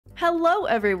Hello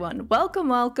everyone,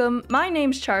 welcome. My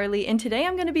name's Charlie and today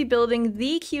I'm going to be building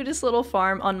the cutest little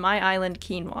farm on my island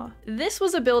Quinoa. This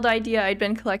was a build idea I'd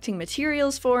been collecting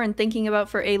materials for and thinking about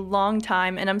for a long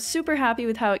time, and I'm super happy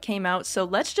with how it came out, so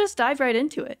let's just dive right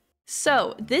into it.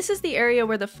 So, this is the area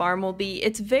where the farm will be.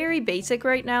 It's very basic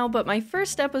right now, but my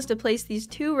first step was to place these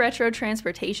two retro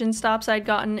transportation stops I'd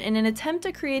gotten in an attempt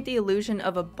to create the illusion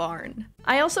of a barn.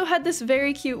 I also had this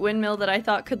very cute windmill that I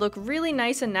thought could look really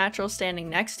nice and natural standing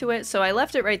next to it, so I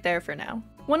left it right there for now.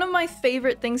 One of my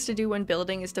favorite things to do when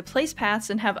building is to place paths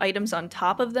and have items on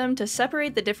top of them to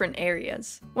separate the different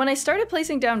areas. When I started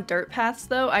placing down dirt paths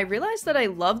though, I realized that I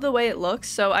love the way it looks,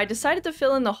 so I decided to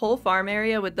fill in the whole farm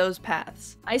area with those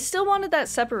paths. I still wanted that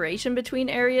separation between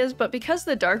areas, but because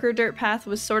the darker dirt path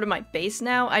was sort of my base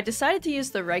now, I decided to use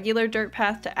the regular dirt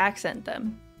path to accent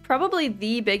them. Probably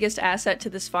the biggest asset to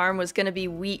this farm was going to be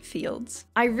wheat fields.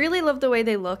 I really love the way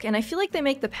they look, and I feel like they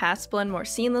make the paths blend more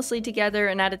seamlessly together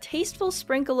and add a tasteful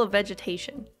sprinkle of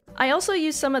vegetation. I also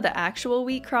used some of the actual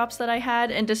wheat crops that I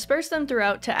had and dispersed them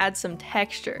throughout to add some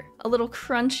texture. A little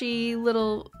crunchy,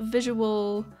 little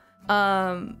visual,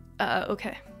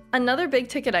 okay. Another big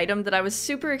ticket item that I was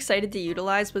super excited to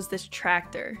utilize was this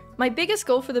tractor. My biggest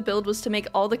goal for the build was to make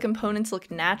all the components look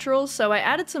natural, so I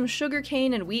added some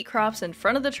sugarcane and wheat crops in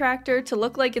front of the tractor to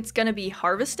look like it's gonna be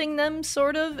harvesting them,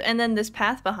 sort of, and then this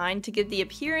path behind to give the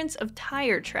appearance of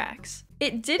tire tracks.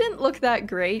 It didn't look that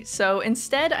great, so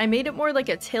instead I made it more like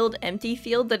a tilled empty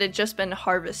field that had just been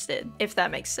harvested, if that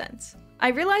makes sense. I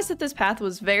realized that this path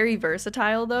was very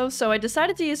versatile though, so I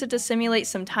decided to use it to simulate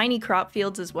some tiny crop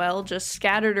fields as well, just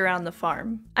scattered around the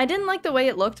farm. I didn't like the way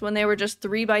it looked when they were just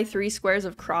 3x3 squares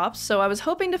of crops, so I was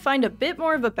hoping to find a bit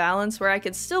more of a balance where I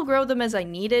could still grow them as I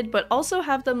needed, but also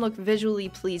have them look visually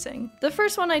pleasing. The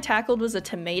first one I tackled was a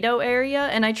tomato area,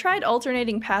 and I tried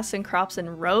alternating paths and crops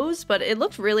in rows, but it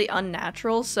looked really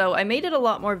unnatural, so I made it a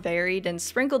lot more varied and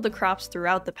sprinkled the crops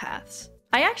throughout the paths.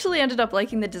 I actually ended up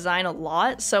liking the design a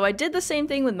lot, so I did the same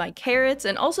thing with my carrots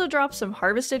and also dropped some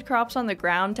harvested crops on the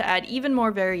ground to add even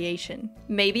more variation.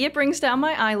 Maybe it brings down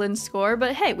my island score,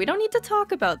 but hey, we don't need to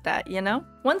talk about that, you know?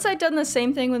 Once I'd done the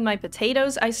same thing with my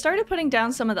potatoes, I started putting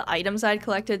down some of the items I'd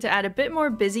collected to add a bit more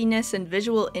busyness and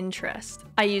visual interest.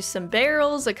 I used some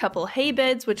barrels, a couple hay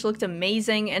beds, which looked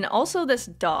amazing, and also this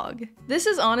dog. This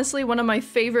is honestly one of my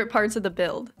favorite parts of the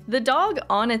build. The dog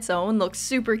on its own looks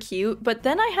super cute, but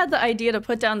then I had the idea to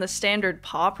put down the standard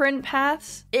paw print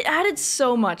paths. It added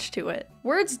so much to it.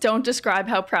 Words don't describe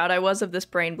how proud I was of this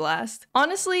brain blast.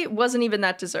 Honestly, it wasn't even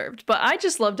that deserved, but I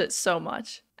just loved it so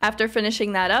much. After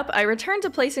finishing that up, I returned to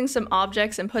placing some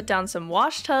objects and put down some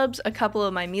wash tubs, a couple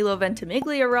of my Milo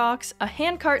Ventimiglia rocks, a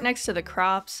handcart next to the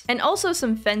crops, and also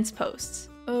some fence posts.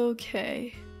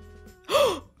 Okay.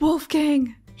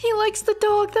 Wolfgang! He likes the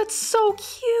dog, that's so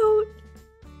cute!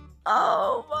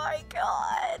 Oh my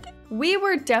god. We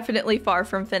were definitely far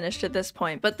from finished at this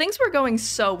point, but things were going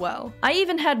so well. I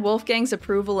even had Wolfgang's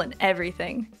approval and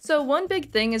everything. So one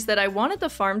big thing is that I wanted the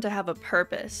farm to have a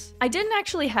purpose. I didn't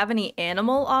actually have any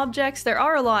animal objects. There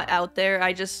are a lot out there,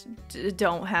 I just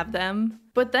don't have them.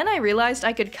 But then I realized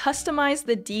I could customize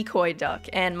the decoy duck,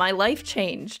 and my life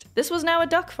changed. This was now a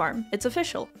duck farm. It's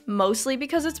official. Mostly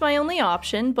because it's my only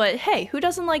option, but hey, who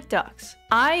doesn't like ducks?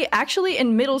 Actually,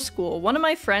 in middle school, one of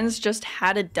my friends just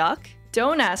had a duck.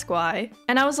 Don't ask why.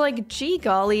 And I was like, gee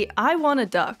golly, I want a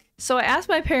duck. So I asked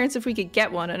my parents if we could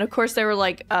get one, and of course they were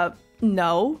like,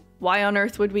 no. Why on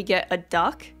earth would we get a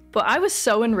duck? But I was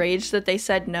so enraged that they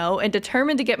said no and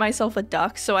determined to get myself a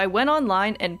duck, so I went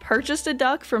online and purchased a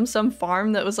duck from some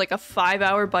farm that was like a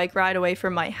 5-hour bike ride away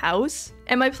from my house.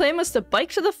 And my plan was to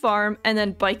bike to the farm and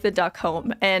then bike the duck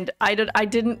home, and I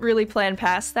didn't really plan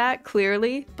past that,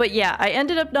 clearly. But yeah, I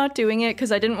ended up not doing it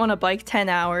because I didn't want to bike 10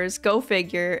 hours, go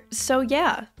figure. So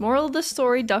yeah, moral of the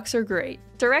story, ducks are great.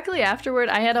 Directly afterward,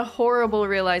 I had a horrible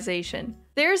realization.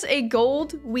 There's a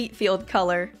gold wheat field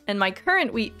color, and my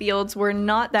current wheat fields were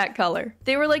not that color.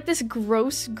 They were like this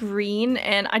gross green,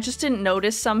 and I just didn't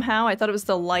notice somehow. I thought it was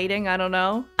the lighting, I don't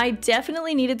know. I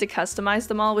definitely needed to customize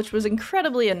them all, which was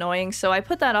incredibly annoying, so I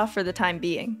put that off for the time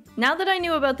being. Now that I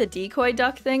knew about the decoy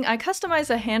duck thing, I customized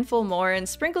a handful more and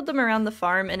sprinkled them around the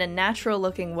farm in a natural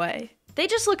looking way. They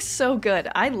just look so good.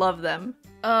 I love them.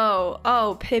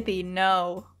 Oh, Pippi,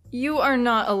 no. You are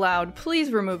not allowed.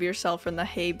 Please remove yourself from the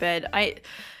hay bed.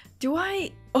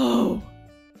 Oh.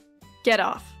 Get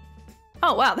off.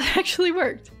 Oh wow, that actually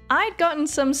worked. I'd gotten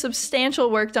some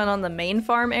substantial work done on the main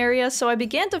farm area, so I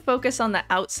began to focus on the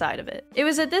outside of it. It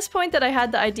was at this point that I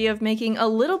had the idea of making a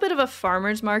little bit of a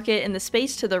farmer's market in the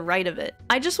space to the right of it.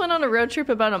 I just went on a road trip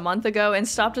about a month ago and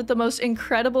stopped at the most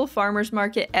incredible farmer's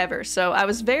market ever, so I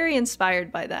was very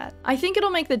inspired by that. I think it'll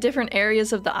make the different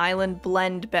areas of the island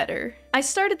blend better. I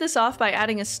started this off by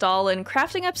adding a stall and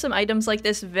crafting up some items like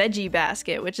this veggie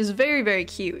basket, which is very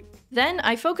cute. Then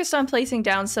I focused on placing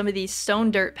down some of these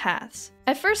stone dirt paths.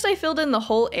 At first I filled in the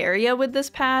whole area with this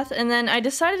path, and then I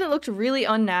decided it looked really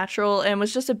unnatural and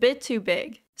was just a bit too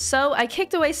big. So I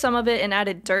kicked away some of it and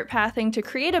added dirt pathing to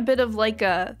create a bit of like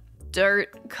a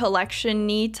dirt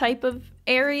collection-y type of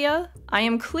area. I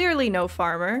am clearly no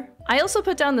farmer. I also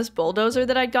put down this bulldozer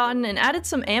that I'd gotten and added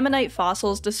some ammonite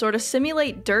fossils to sort of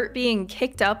simulate dirt being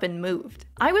kicked up and moved.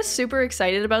 I was super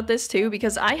excited about this too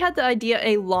because I had the idea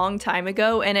a long time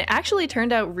ago and it actually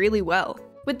turned out really well.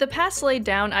 With the paths laid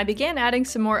down, I began adding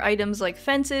some more items like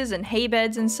fences and hay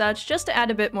beds and such just to add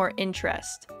a bit more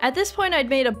interest. At this point I'd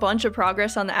made a bunch of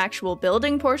progress on the actual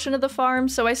building portion of the farm,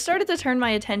 so I started to turn my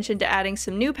attention to adding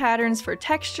some new patterns for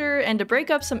texture and to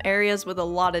break up some areas with a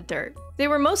lot of dirt. They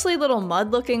were mostly little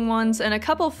mud-looking ones and a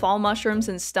couple fall mushrooms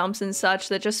and stumps and such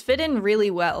that just fit in really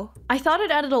well. I thought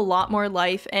it added a lot more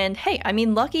life, and hey, I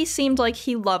mean Lucky seemed like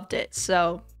he loved it,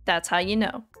 so that's how you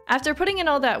know. After putting in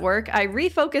all that work, I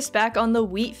refocused back on the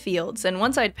wheat fields, and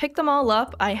once I'd picked them all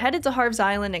up, I headed to Harv's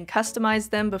Island and customized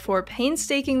them before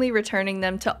painstakingly returning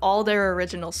them to all their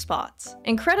original spots.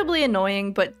 Incredibly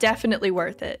annoying, but definitely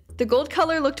worth it. The gold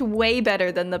color looked way better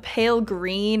than the pale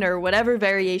green or whatever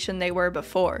variation they were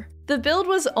before. The build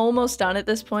was almost done at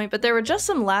this point, but there were just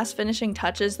some last finishing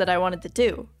touches that I wanted to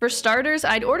do. For starters,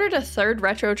 I'd ordered a third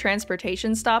retro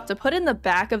transportation stop to put in the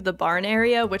back of the barn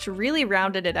area, which really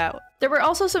rounded it out. There were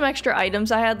also some extra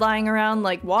items I had lying around,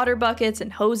 like water buckets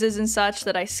and hoses and such,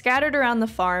 that I scattered around the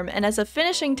farm, and as a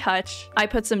finishing touch, I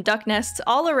put some duck nests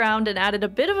all around and added a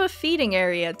bit of a feeding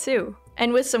area too.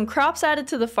 And with some crops added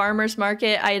to the farmer's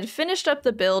market, I had finished up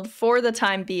the build for the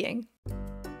time being.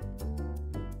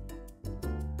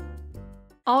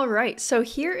 Alright, so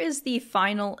here is the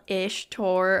final-ish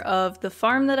tour of the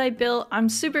farm that I built. I'm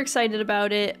super excited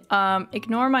about it.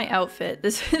 Ignore my outfit.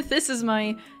 This is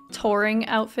my touring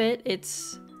outfit.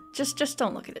 It's just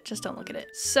don't look at it. Just don't look at it.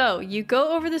 So you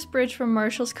go over this bridge from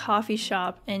Marshall's coffee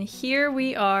shop, and here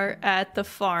we are at the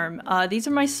farm. These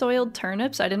are my soiled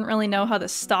turnips. I didn't really know how the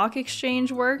stock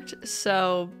exchange worked,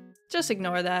 so just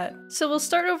ignore that. So we'll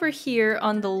start over here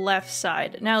on the left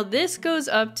side. Now this goes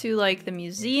up to like the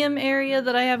museum area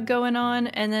that I have going on,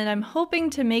 and then I'm hoping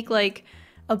to make like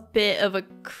a bit of a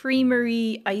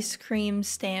creamery ice cream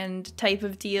stand type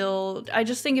of deal. I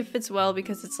just think it fits well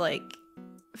because it's like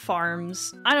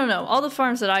farms. I don't know, all the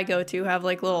farms that I go to have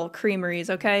like little creameries,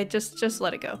 okay? Just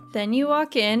let it go. Then you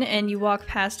walk in and you walk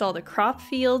past all the crop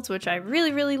fields, which I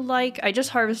really like. I just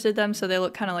harvested them so they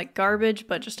look kind of like garbage,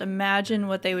 but just imagine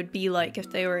what they would be like if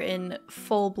they were in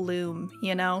full bloom,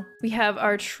 you know? We have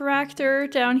our tractor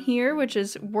down here, which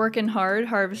is working hard,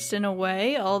 harvesting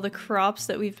away all the crops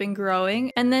that we've been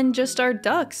growing, and then just our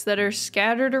ducks that are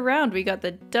scattered around. We got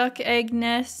the duck egg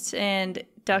nests and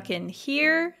duck in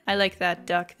here. I like that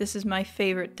duck. This is my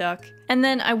favorite duck. And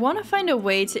then I want to find a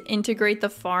way to integrate the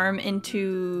farm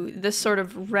into this sort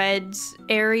of reds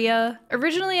area.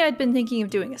 Originally, I'd been thinking of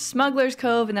doing a smuggler's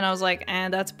cove, and then I was like,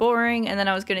 that's boring. And then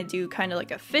I was going to do kind of like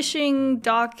a fishing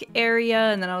dock area,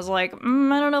 and then I was like, I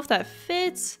don't know if that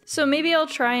fits. So maybe I'll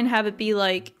try and have it be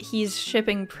like he's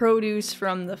shipping produce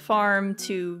from the farm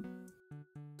to,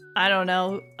 I don't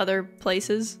know, other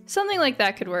places. Something like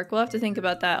that could work. We'll have to think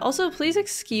about that. Also, please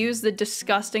excuse the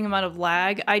disgusting amount of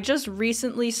lag. I just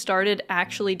recently started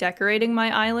actually decorating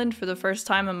my island for the first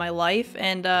time in my life,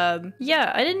 and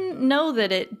yeah, I didn't know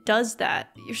that it does that.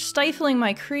 You're stifling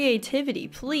my creativity,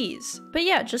 please. But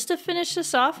yeah, just to finish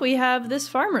this off, we have this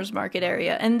farmer's market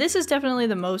area, and this is definitely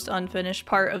the most unfinished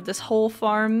part of this whole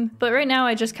farm. But right now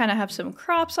I just kind of have some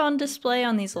crops on display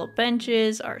on these little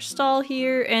benches, our stall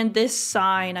here, and this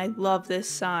sign. I love this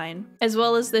sign, as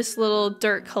well as this little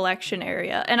dirt collection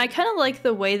area. And I kind of like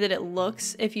the way that it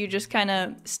looks if you just kind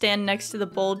of stand next to the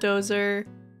bulldozer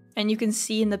and you can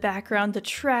see in the background the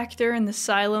tractor and the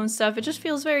silo and stuff. It just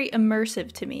feels very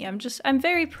immersive to me. I'm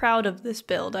very proud of this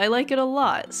build. I like it a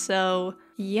lot. So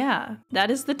yeah,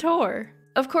 that is the tour.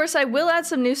 Of course, I will add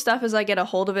some new stuff as I get a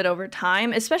hold of it over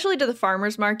time, especially to the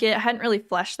farmer's market. I hadn't really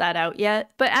fleshed that out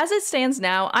yet. But as it stands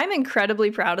now, I'm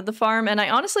incredibly proud of the farm, and I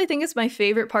honestly think it's my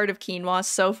favorite part of Quinoa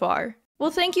so far. Well,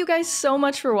 thank you guys so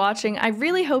much for watching. I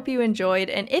really hope you enjoyed,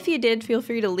 and if you did, feel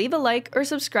free to leave a like or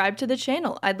subscribe to the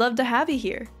channel. I'd love to have you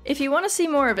here. If you want to see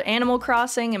more of Animal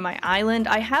Crossing and my island,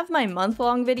 I have my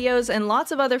month-long videos and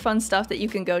lots of other fun stuff that you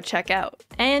can go check out.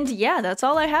 And yeah, that's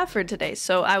all I have for today,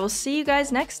 so I will see you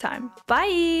guys next time.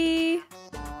 Bye!